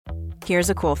Here's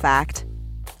a cool fact.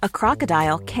 A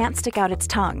crocodile can't stick out its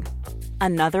tongue.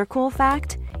 Another cool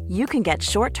fact, you can get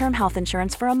short-term health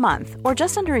insurance for a month or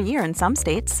just under a year in some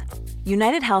states.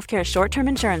 United Healthcare short-term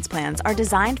insurance plans are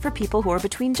designed for people who are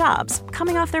between jobs,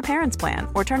 coming off their parents' plan,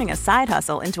 or turning a side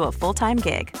hustle into a full-time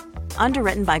gig.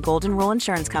 Underwritten by Golden Rule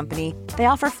Insurance Company, they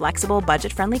offer flexible,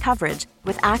 budget-friendly coverage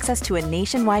with access to a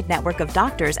nationwide network of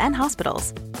doctors and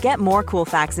hospitals. Get more cool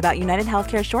facts about United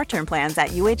Healthcare short-term plans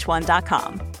at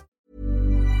uh1.com.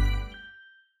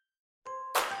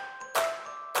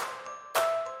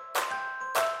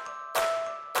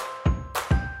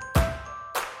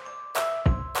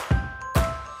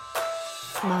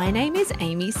 My name is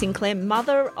Amy Sinclair,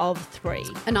 mother of 3.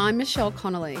 And I'm Michelle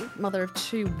Connolly, mother of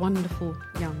 2 wonderful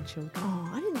young children. Oh,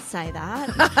 I didn't say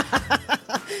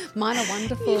that. Mine are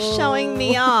wonderful. You're showing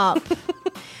me up.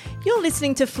 You're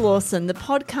listening to Flawson, the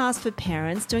podcast for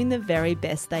parents doing the very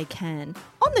best they can.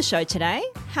 On the show today,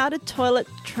 how to toilet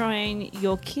train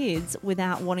your kids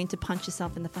without wanting to punch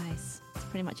yourself in the face. That's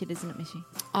pretty much it, isn't it, Mishy?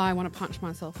 I want to punch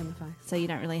myself in the face. So you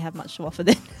don't really have much to offer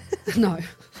then? No.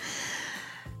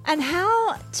 And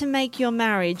how to make your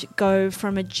marriage go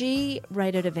from a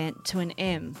G-rated event to an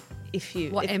M.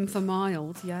 M for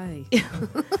mild, yay.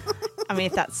 I mean,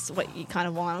 if that's what you kind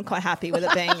of want, I'm quite happy with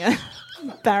it being a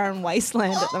barren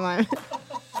wasteland at the moment.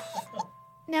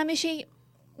 Now, Mishy,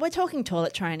 we're talking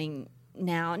toilet training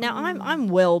now. Now, I'm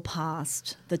well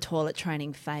past the toilet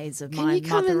training phase of my Can you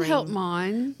come and help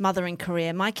mine? mothering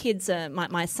career. My kids are,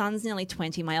 my son's nearly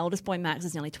 20, my oldest boy, Max,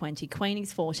 is nearly 20,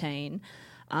 Queenie's 14.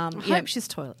 I hope she's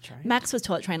toilet trained. Max was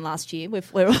toilet trained last year. We're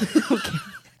okay.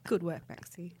 Good work,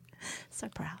 Maxie. So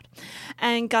proud.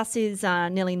 And Gus is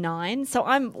nearly 9. So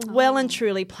I'm well and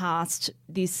truly past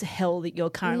this hell that you're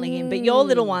currently in. But your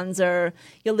little ones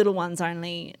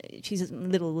only, she's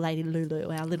little Lady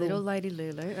Lulu, our little Lady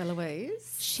Lulu,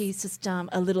 Eloise. She's just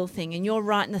a little thing. And you're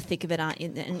right in the thick of it, aren't you?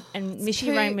 And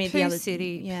Mishy rang me the other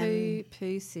City. Yeah.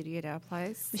 Poo City at our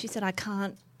place. She said, I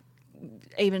can't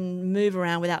even move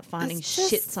around without finding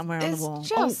shit somewhere on the wall. It's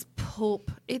just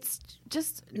poop. It's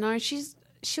just, no,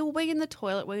 she'll wee in the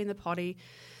toilet, wee in the potty,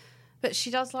 but she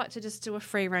does like to just do a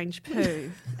free-range poo.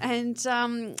 And,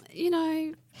 she'll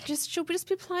just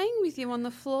be playing with you on the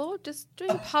floor, just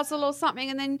doing a puzzle or something,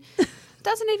 and then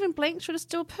doesn't even blink. She'll just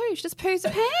do a poo. She just poos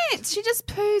her pants. She just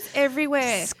poos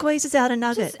everywhere. Squeezes out a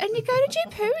nugget. And you go, did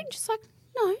you poo? And she's like,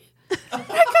 no.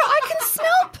 I can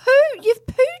smell poo. You've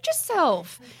pooed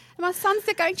yourself. And my son's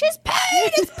there going, she's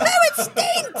pooed. It's poo. It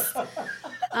stinks.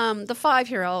 The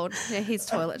 5-year-old, he's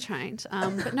toilet trained.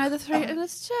 But no, the 3, and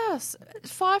it's just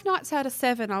 5 nights out of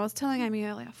 7. I was telling Amy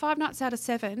earlier, 5 nights out of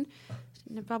 7,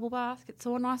 in a bubble bath, gets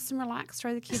all nice and relaxed,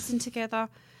 throw the kids in together.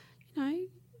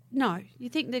 No, you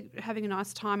think they're having a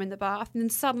nice time in the bath, and then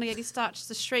suddenly Eddie starts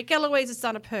to shriek, Eloise has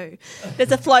done a poo.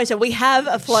 There's a floater. We have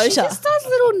a floater. She just does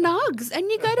little nugs, and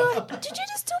you go to her, did you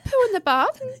just do a poo in the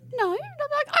bath? And no. And I'm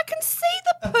like, I can see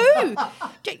the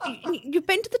poo. You've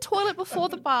been to the toilet before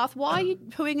the bath. Why are you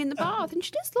pooing in the bath? And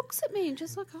she just looks at me and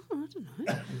just like, oh, I don't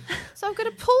know. So I've got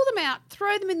to pull them out,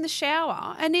 throw them in the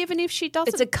shower, and even if she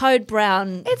doesn't. It's a code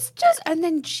brown. It's just, and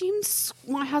then Jim's,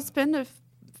 my husband of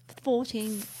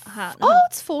 14.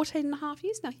 It's 14 and a half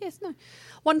years now. Yes, no.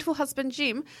 Wonderful husband,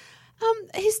 Jim.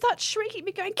 He starts shrieking at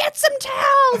me going, get some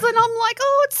towels. And I'm like,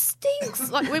 oh, it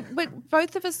stinks. Like, we're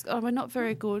both of us, we're not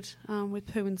very good with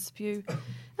poo and spew.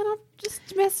 And I've just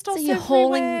messed off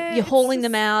everywhere. You're hauling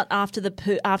them out after the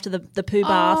poo bath,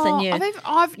 and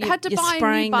I've had to buy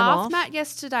a new bath off. mat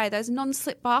yesterday, those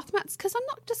non-slip bath mats, because I'm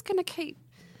not just going to keep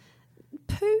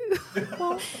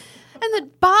poo. And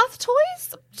the bath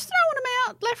toys, just throwing them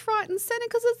out left, right, and centre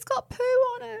because it's got poo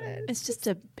on it. It's just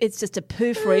a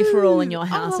poo free for all in your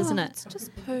house, isn't it? It's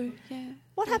just poo. Yeah.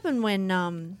 What happened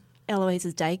when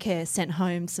Eloise's daycare sent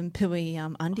home some pooey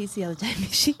undies the other day,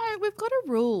 Mishy? So we've got a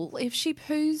rule: if she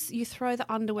poos, you throw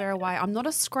the underwear away. I'm not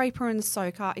a scraper and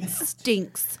soaker. It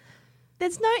stinks.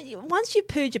 Once you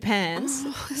pooed your pants,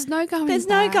 there's no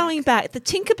going back. The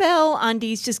Tinkerbell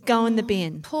undies just go in the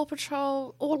bin. Paw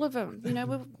Patrol, all of them.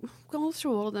 We've gone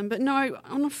through all of them. But no,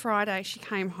 on a Friday she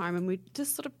came home and we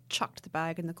just sort of chucked the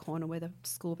bag in the corner where the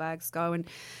school bags go and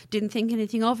didn't think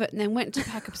anything of it, and then went to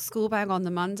pack up a school bag on the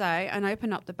Monday and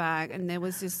opened up the bag and there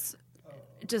was this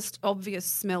just obvious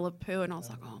smell of poo, and I was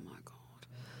like, oh my God,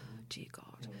 dear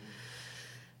God.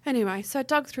 Anyway, so I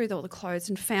dug through all the clothes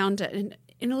and found it, and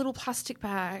in a little plastic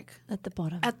bag. At the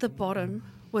bottom. At the bottom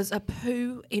was a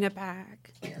poo in a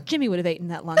bag. Jimmy would have eaten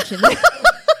that lunch in there.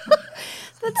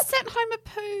 That sent home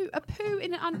a poo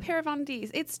in a pair of undies.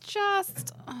 It's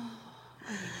just...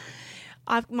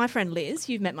 My friend Liz,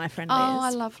 you've met my friend Liz. Oh, I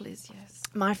love Liz, yes.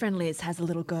 My friend Liz has a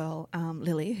little girl,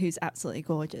 Lily, who's absolutely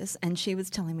gorgeous, and she was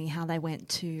telling me how they went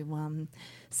to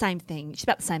same thing. She's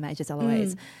about the same age as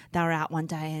Eloise. They were out one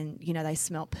day and, they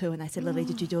smelt poo and they said, Lily,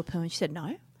 did you do a poo? And she said, no.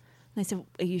 And they said,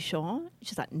 are you sure?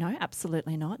 She's like, no,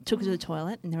 absolutely not. Took her to the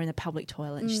toilet and they're in a public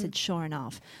toilet. And she said, sure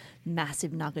enough,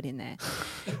 massive nugget in there.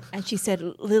 And she said,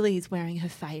 Lily's wearing her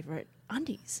favourite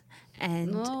undies.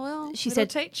 And she said,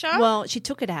 teacher. Well, she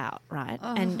took it out, right?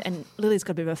 Oh. And Lily's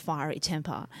got a bit of a fiery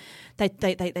temper. They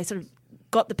sort of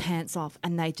got the pants off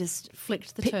and they just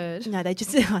flicked the turd. No, I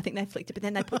think they flicked it, but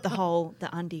then they put the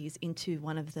undies into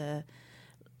one of the,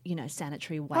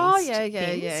 sanitary waste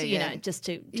bins, just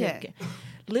to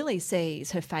Lily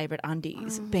sees her favourite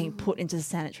undies being put into the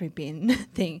sanitary bin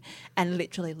thing and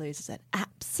literally loses it.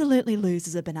 Absolutely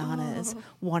loses her bananas,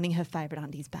 wanting her favourite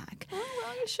undies back. Oh,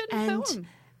 well, you shouldn't tell them.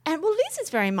 And Liz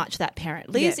is very much that parent.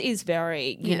 Liz is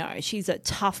very, she's a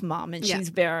tough mum and she's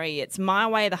very, it's my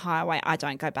way or the highway, I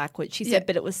don't go backwards. She said,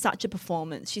 but it was such a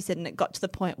performance. She said, and it got to the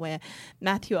point where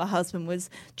Matthew, her husband, was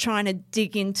trying to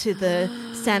dig into the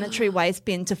sanitary waste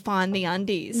bin to find the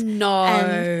undies. No.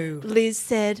 And Liz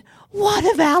said, what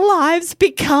have our lives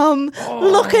become?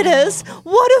 Look at us.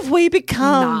 What have we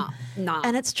become? Nah.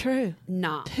 And it's true.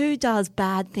 Nah. Who does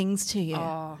bad things to you?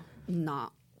 Oh, nah.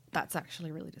 That's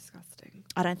actually really disgusting.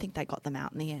 I don't think they got them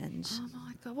out in the end. Oh,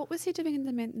 my God. What was he doing in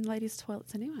the men and ladies'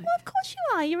 toilets anyway? Well, of course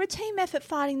you are. You're a team effort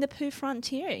fighting the poo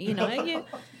frontier, You're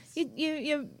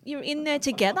in there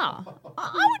together.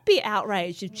 I would be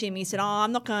outraged if Jimmy said,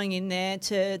 I'm not going in there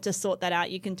to sort that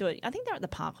out. You can do it. I think they're at the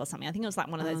park or something. I think it was like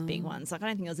one of those big ones. Like, I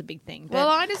don't think it was a big thing. Well,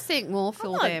 I just think more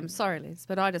for them. Sorry, Liz,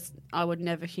 but I would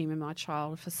never humour my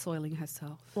child for soiling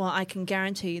herself. Well, I can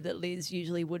guarantee you that Liz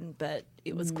usually wouldn't, but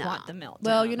it was quite the meltdown.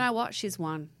 Well, you know what? She's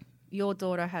won. Your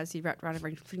daughter has you wrapped around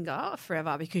her finger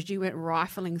forever because you went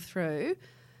rifling through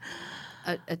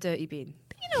a dirty bin.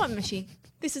 But you know what, Mishy?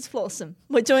 This is flawsome.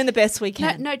 We're doing the best we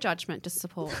can. No judgment, just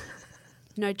support.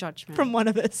 No judgment. From one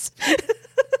of us.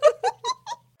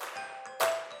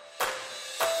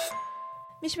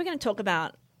 Mishy, we're going to talk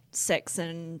about sex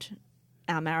and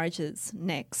our marriages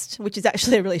next, which is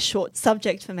actually a really short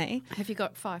subject for me. Have you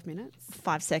got 5 minutes?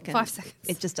 5 seconds. 5 seconds.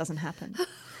 It just doesn't happen.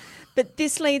 But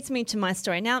this leads me to my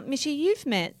story. Now, Mishy, you've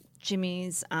met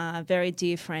Jimmy's very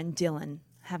dear friend Dylan,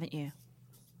 haven't you?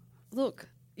 Look,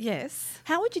 yes.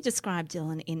 How would you describe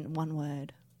Dylan in one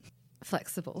word?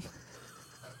 Flexible.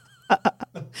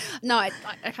 No,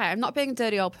 okay, I'm not being a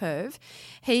dirty old perv.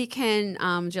 He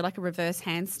can do like a reverse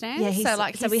handstand. Yeah, he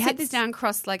sits this down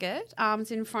cross-legged,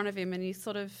 arms in front of him, and he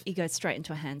goes straight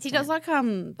into a handstand. He does like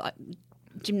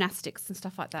gymnastics and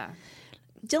stuff like that.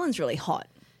 Dylan's really hot.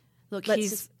 Look,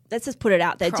 let's just put it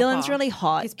out there. Proper. Dylan's really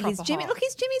hot. He's Jimmy. hot. Look,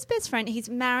 he's Jimmy's best friend. He's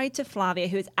married to Flavia,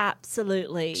 who is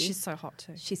absolutely... She's so hot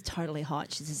too. She's totally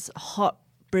hot. She's this hot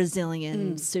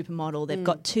Brazilian supermodel. They've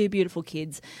got 2 beautiful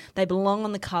kids. They belong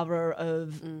on the cover of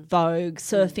Vogue,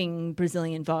 surfing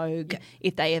Brazilian Vogue,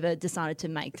 if they ever decided to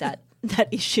make that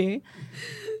issue.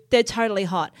 They're totally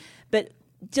hot. But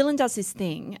Dylan does this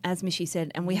thing, as Mishy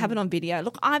said, and we have it on video.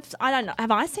 Look, I don't know.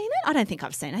 Have I seen it? I don't think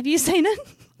I've seen it. Have you seen it?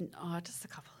 Oh, just a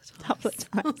couple of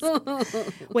times.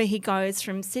 Where he goes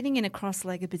from sitting in a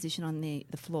cross-legged position on the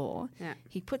floor,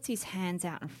 he puts his hands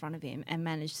out in front of him and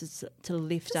manages to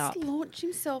lift up. Just launch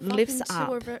himself up into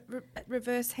a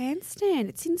reverse handstand.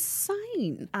 It's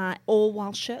insane. All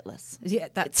while shirtless. Yeah,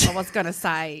 that's what I was going to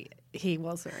say. He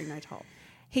was wearing no top.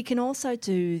 He can also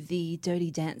do the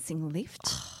Dirty Dancing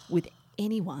lift with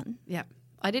anyone. Yeah.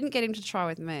 I didn't get him to try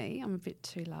with me. I'm a bit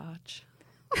too large.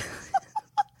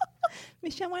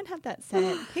 Michelle won't have that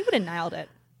said. He would have nailed it.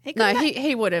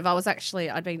 He would have.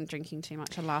 I'd been drinking too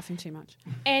much and laughing too much.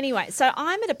 Anyway, so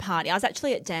I'm at a party. I was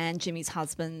actually at Dan, Jimmy's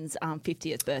husband's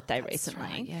 50th birthday recently.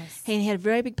 Right, yes. He had a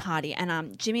very big party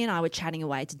and Jimmy and I were chatting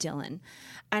away to Dylan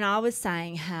and I was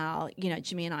saying how,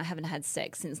 Jimmy and I haven't had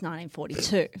sex since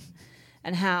 1942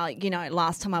 and how,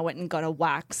 last time I went and got a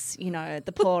wax,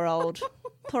 the poor old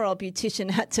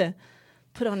beautician had to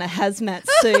put on a hazmat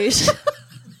suit.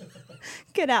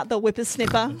 Get out the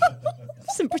whippersnipper,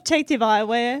 some protective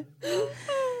eyewear,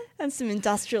 and some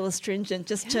industrial astringent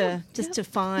just to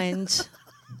find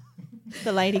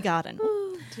the lady garden.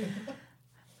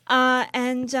 Oh,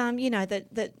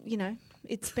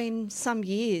 it's been some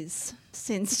years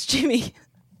since Jimmy.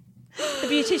 The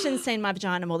beautician's seen my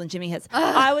vagina more than Jimmy has.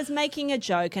 I was making a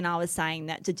joke and I was saying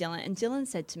that to Dylan, and Dylan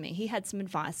said to me he had some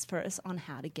advice for us on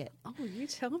how to get you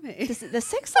tell me the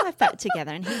sex life back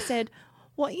together, and he said,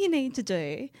 what you need to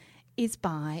do is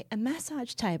buy a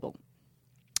massage table.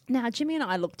 Now, Jimmy and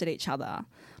I looked at each other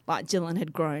like Dylan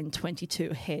had grown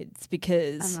 22 heads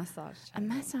because... A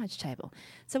massage table.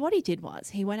 So what he did was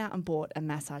he went out and bought a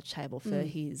massage table for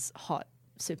his hot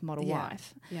supermodel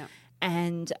wife. Yeah.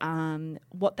 And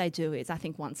what they do is, I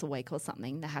think once a week or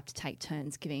something, they have to take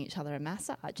turns giving each other a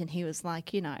massage. And he was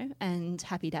like, and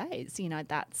happy days,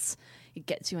 it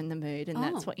gets you in the mood and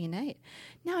that's what you need.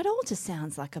 Now, it all just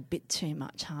sounds like a bit too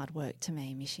much hard work to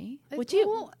me, Mishy. Would you?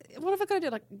 Well, what have I got to do?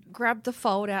 Like grab the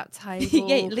fold-out table?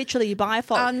 Yeah, literally, you buy a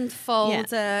fold.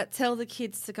 Unfold it, tell the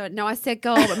kids to go. No, I said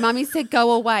go away. Mummy said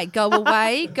go away. Go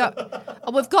away. Go.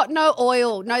 Oh, we've got no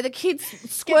oil. No, the kids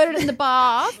squirted in the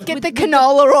bath. Get the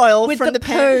canola oil with from the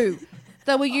pan. poo.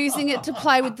 They were using it to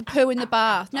play with the poo in the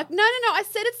bath. No. I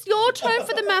said it's your turn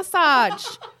for the massage.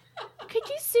 Could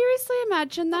you seriously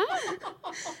imagine that?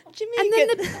 Jimmy, and then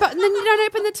you don't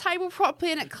open the table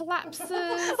properly and it collapses.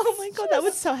 Oh my God, that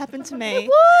would so happen to me. It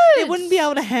would. It wouldn't be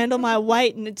able to handle my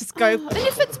weight and it just go. And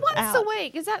if it's once out. a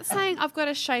week, is that saying I've got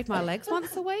to shave my legs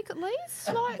once a week at least?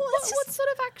 Like, what sort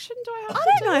of action do I have to do? I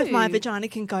don't know if my vagina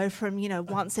can go from,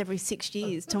 once every 6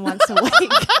 years to once a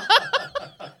week.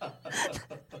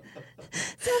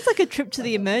 Sounds like a trip to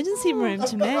the emergency room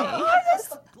to me.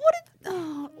 What?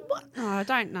 No, I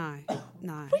don't know.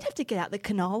 No. We'd have to get out the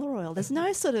canola oil. There's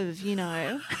no sort of, there's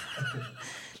no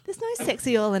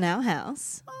sexy oil in our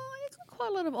house. Oh, you've got quite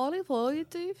a lot of olive oil. You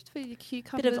do for your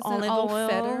cucumbers Bit of olive and old oil.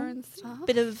 feta and stuff.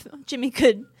 Bit of Jimmy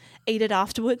could eat it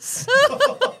afterwards.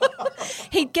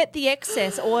 He'd get the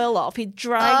excess oil off. He'd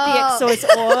drag the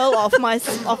excess oil off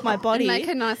my body. And make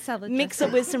a nice salad. Mix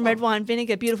it with some red wine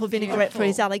vinegar, beautiful vinaigrette for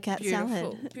his alley cat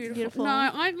salad. Beautiful. No,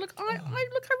 I really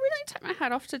take my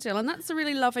hat off to Dylan. That's a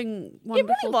really loving,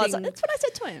 wonderful It really was. thing That's what I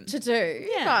said to him. to do.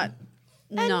 Yeah. But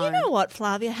And no. you know what,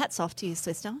 Flavia? Hats off to you,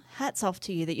 sister. Hats off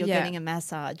to you that you're Yeah. getting a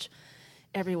massage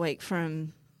every week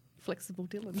from Flexible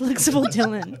Dylan. Flexible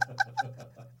Dylan.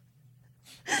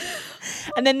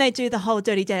 And then they do the whole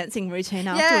Dirty Dancing routine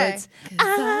afterwards.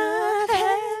 I've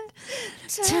had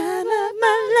time of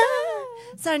my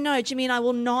life. So no, Jimmy and I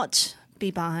will not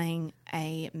be buying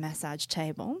a massage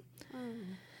table.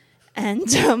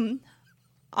 And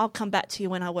I'll come back to you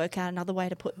when I work out another way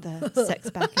to put the sex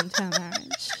back into our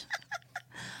marriage.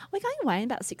 We're going away in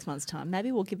about 6 months' time.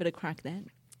 Maybe we'll give it a crack then.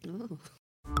 Ooh.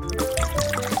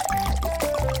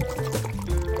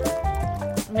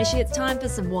 Mishy, it's time for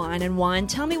some wine and wine.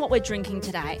 Tell me what we're drinking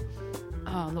today.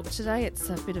 Oh, look, today it's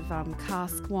a bit of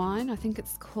cask wine. I think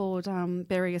it's called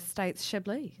Berry Estates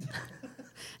Chablis.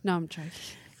 No, I'm joking.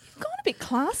 You've gone a bit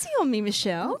classy on me,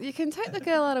 Michelle. You can take the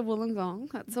girl out of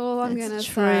Wollongong. That's all I'm going to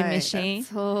say. true, Mishy.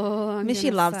 That's all I'm Mishy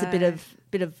gonna loves say. a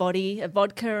bit of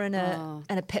vodka and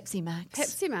a Pepsi Max.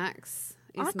 Pepsi Max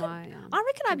is I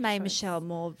reckon I've made Michelle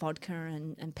more vodka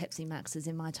and Pepsi Maxes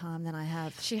in my time than I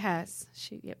have. She has.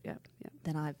 Yep.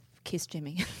 Than I've kissed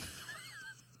Jimmy.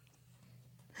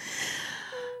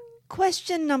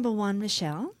 Question number 1,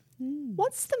 Michelle.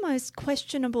 What's the most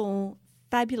questionable,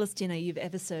 fabulous dinner you've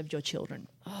ever served your children?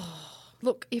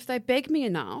 Look, if they beg me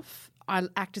enough, I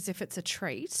act as if it's a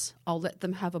treat. I'll let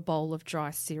them have a bowl of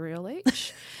dry cereal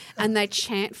each, and they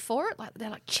chant for it. Like they're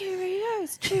like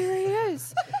Cheerios,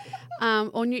 Cheerios,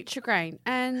 or Nutri-Grain.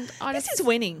 And This is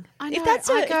winning. I know. If that's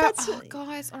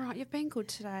Guys, all right, you've been good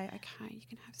today. Okay, you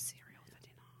can have cereal for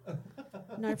dinner.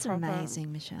 No that's problem.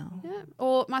 amazing, Michelle. Yeah.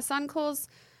 Or my son calls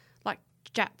like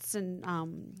jats and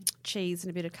cheese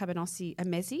and a bit of cabanossi a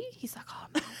mezzi. He's like, oh,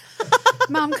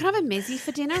 Mum, can I have a mezzi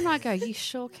for dinner? And I go, you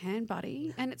sure can,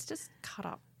 buddy. And it's just cut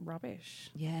up rubbish.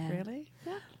 Yeah. Really?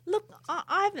 Yeah. Look,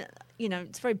 I've,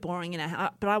 it's very boring in our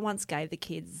house, but I once gave the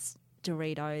kids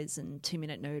Doritos and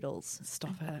 2-minute noodles.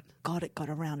 Stop it. God, it got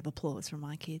a round of applause from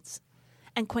my kids.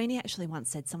 And Queenie actually once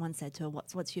said, someone said to her,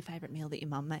 what's your favourite meal that your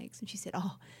mum makes? And she said,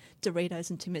 Doritos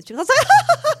and 2 minutes. I was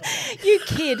like, you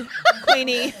kid,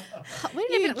 Queenie. We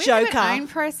You have joker. our own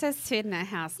processed food in our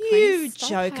house. You Queen. Stop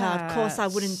joker. Of course, I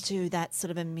it. wouldn't do that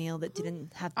sort of a meal that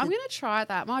didn't have the... I'm going to try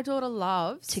that. My daughter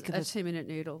loves Tick of a a- 2-minute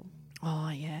noodle.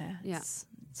 Oh, yeah. Yeah. It's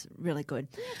really good.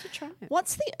 You have to try it.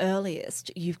 What's the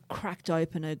earliest you've cracked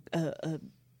open a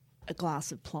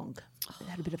glass of plonk?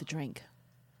 Had a bit of a drink.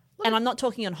 And I'm not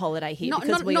talking on holiday here. Not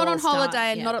because we on all start-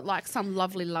 holiday and yeah. not at like some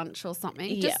lovely lunch or something.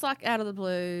 Yeah. Just like out of the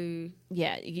blue.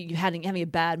 Yeah, you having a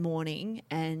bad morning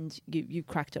and you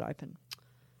cracked it open.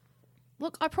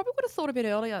 Look, I probably would have thought a bit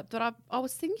earlier, but I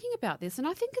was thinking about this and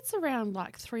I think it's around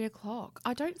like 3 o'clock.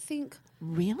 I don't think...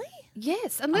 Really?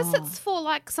 Yes, unless it's for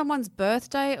like someone's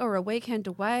birthday or a weekend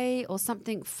away or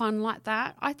something fun like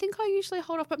that. I think I usually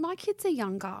hold off, but my kids are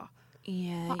younger.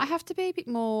 Yeah. I have to be a bit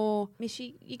more...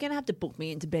 Missy, you're going to have to book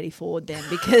me into Betty Ford then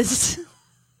because...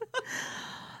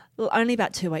 Well, only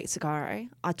about 2 weeks ago,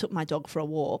 I took my dog for a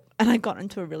walk and I got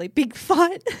into a really big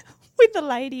fight with the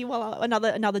lady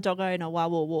another dog owner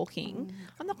while we were walking.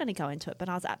 I'm not going to go into it, but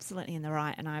I was absolutely in the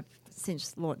right and I've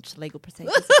since launched legal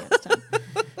procedures against her.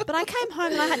 But I came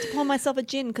home and I had to pour myself a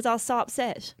gin because I was so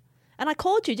upset. And I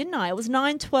called you, didn't I? It was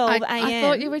 9:12 a.m. I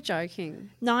thought you were joking.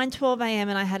 9:12 a.m.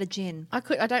 and I had a gin. I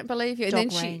don't believe you. And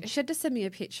Dog then range. she had to send me a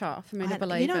picture for me to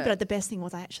believe it. But the best thing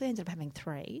was I actually ended up having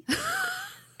 3.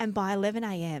 And by 11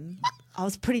 a.m., I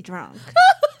was pretty drunk.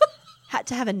 Had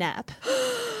to have a nap.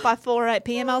 By 4 or 8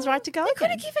 p.m., I was right to go. You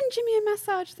could have given Jimmy a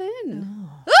massage then.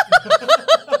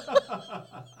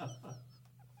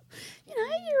 You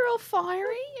know, you're all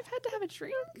fiery. You've had to have a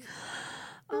drink.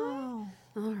 Oh.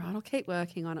 All right, I'll keep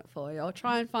working on it for you. I'll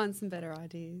try and find some better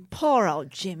ideas. Poor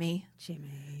old Jimmy.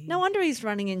 No wonder he's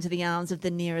running into the arms of the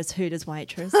nearest Hooters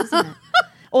waitress, isn't it?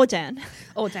 Or Dan.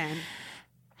 Or Dan.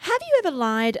 Have you ever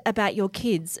lied about your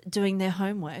kids doing their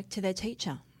homework to their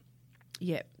teacher?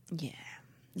 Yep. Yeah.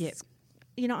 Yep.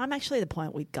 You know, I'm actually at the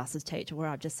point with Gus's teacher where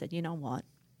I've just said, you know what,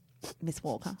 Miss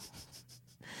Walker,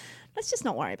 let's just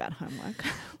not worry about homework.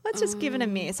 Let's just give it a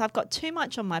miss. I've got too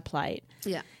much on my plate.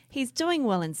 Yeah. He's doing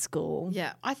well in school.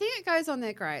 Yeah. I think it goes on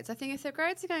their grades. I think if their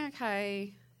grades are going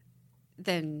okay,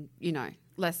 then, you know,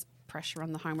 less pressure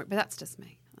on the homework. But that's just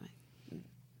me.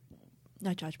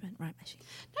 No judgment, right, Mishi?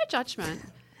 No judgment.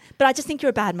 But I just think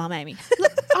you're a bad mum, Amy.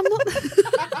 I'm not.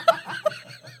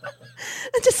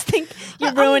 I just think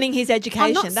you're ruining his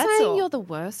education. I'm not That's saying all. you're the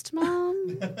worst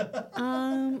mum.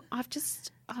 I've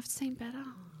seen better.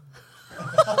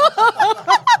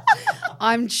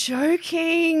 I'm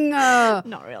joking.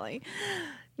 Not really.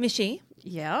 Mishi,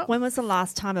 Yeah. when was the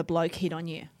last time a bloke hit on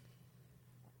you?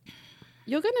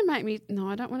 You're going to make me. No,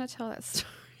 I don't want to tell that story.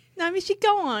 No, Mishi,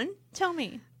 go on. Tell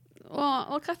me. Well,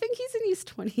 look, I think he's in his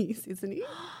 20s, isn't he?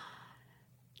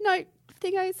 No,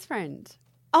 Thingo's friend.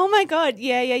 Oh, my God.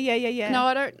 Yeah. No,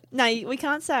 I don't. No, we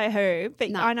can't say who,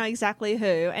 but No. I know exactly who.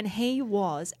 And he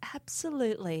was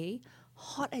absolutely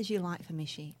hot as you like for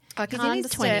Mishi. I He's can't in his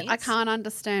understand. 20s. I can't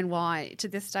understand why. To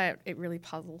this day, it really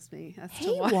puzzles me as to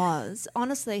He why. was,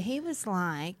 honestly, he was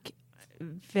like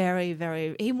very,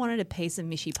 very, he wanted a piece of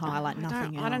Mishi pie like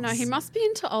nothing else. I don't know. He must be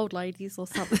into old ladies or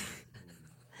something.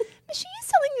 Mishi, you're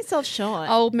selling yourself short.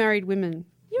 Old married women.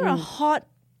 You're a hot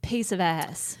piece of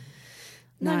ass.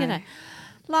 No.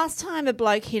 Last time a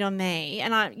bloke hit on me,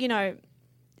 and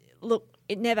look,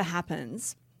 it never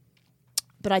happens.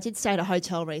 But I did stay at a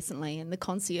hotel recently, and the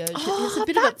concierge he was a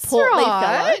bit of a that's portly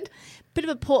right. fellow, bit of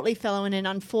a portly fellow in an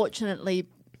unfortunately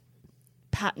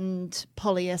patterned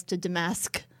polyester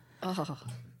damask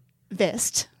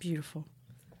vest. Beautiful.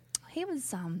 He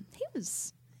was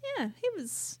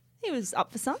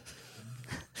up for some.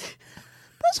 By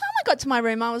the time I got to my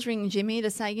room, I was ringing Jimmy to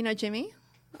say, Jimmy,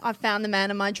 I found the man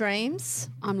of my dreams.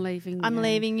 I'm leaving. I'm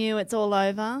leaving you. It's all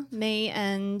over. Me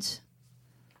and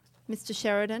Mr.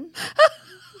 Sheridan.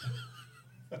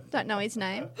 Don't know his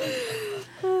name.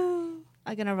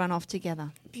 Are going to run off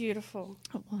together. Beautiful.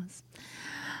 It was.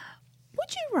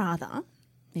 Would you rather,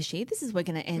 Mishi, this is we're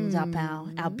going to end up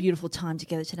our beautiful time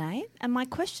together today. And my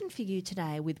question for you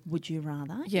today with Would You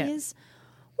Rather is,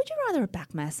 would you rather a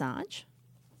back massage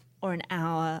or an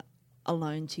hour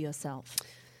alone to yourself?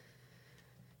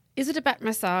 Is it a back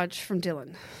massage from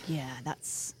Dylan? Yeah,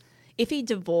 that's... If he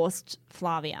divorced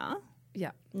Flavia,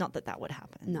 Yeah. not that would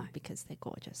happen. No. Because they're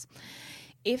gorgeous.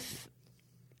 If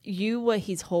you were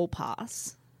his hall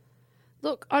pass...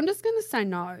 Look, I'm just going to say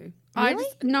no. Really?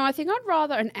 I think I'd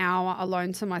rather an hour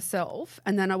alone to myself,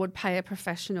 and then I would pay a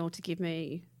professional to give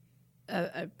me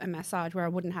a massage where I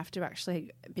wouldn't have to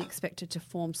actually be expected to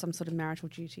form some sort of marital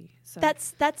duty. So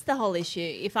That's the whole issue.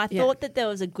 If I thought that there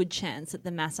was a good chance that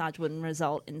the massage wouldn't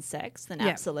result in sex, then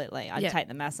absolutely, I'd take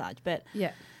the massage. But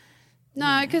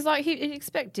no, because he'd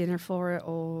expect dinner for it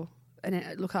or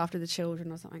look after the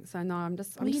children or something. So no, I'm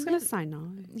just going to say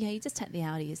no. yeah, you just take the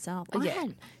hour to yourself.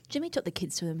 Jimmy took the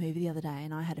kids to a movie the other day,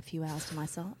 and I had a few hours to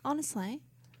myself. Honestly,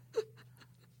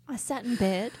 I sat in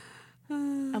bed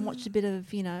and watched a bit of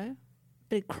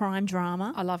crime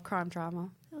drama. I love crime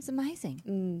drama. It was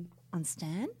amazing. On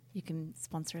Stan, you can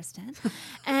sponsor a Stan,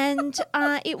 and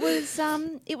it was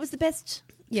the best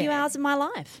few hours of my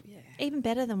life. Yeah. Even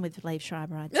better than with Liev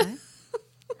Schreiber, I'd say.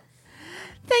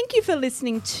 Thank you for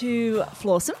listening to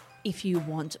Flawsome. If you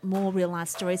want more real life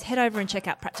stories, head over and check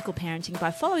out Practical Parenting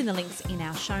by following the links in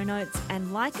our show notes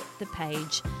and like the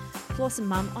page Flawsome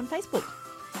Mum on Facebook.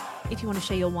 If you want to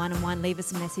share your wine and wine, leave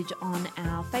us a message on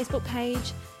our Facebook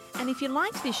page. And if you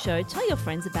liked this show, tell your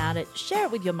friends about it, share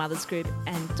it with your mother's group,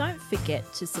 and don't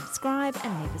forget to subscribe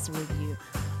and leave us a review.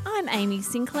 I'm Amy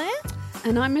Sinclair.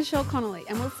 And I'm Michelle Connolly,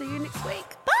 and we'll see you next week.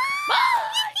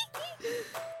 Bye!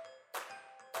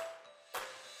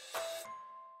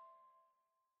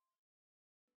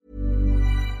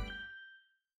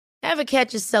 Ever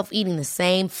catch yourself eating the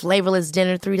same flavorless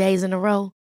dinner 3 days in a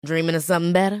row? Dreaming of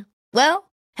something better? Well,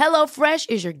 HelloFresh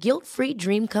is your guilt-free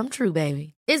dream come true,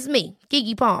 baby. It's me,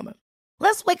 Keke Palmer.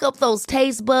 Let's wake up those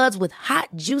taste buds with hot,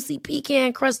 juicy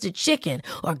pecan-crusted chicken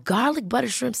or garlic butter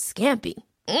shrimp scampi.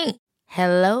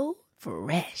 Hello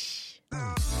Fresh.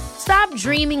 Stop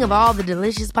dreaming of all the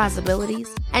delicious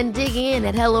possibilities and dig in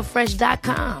at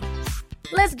HelloFresh.com.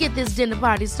 Let's get this dinner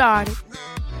party started.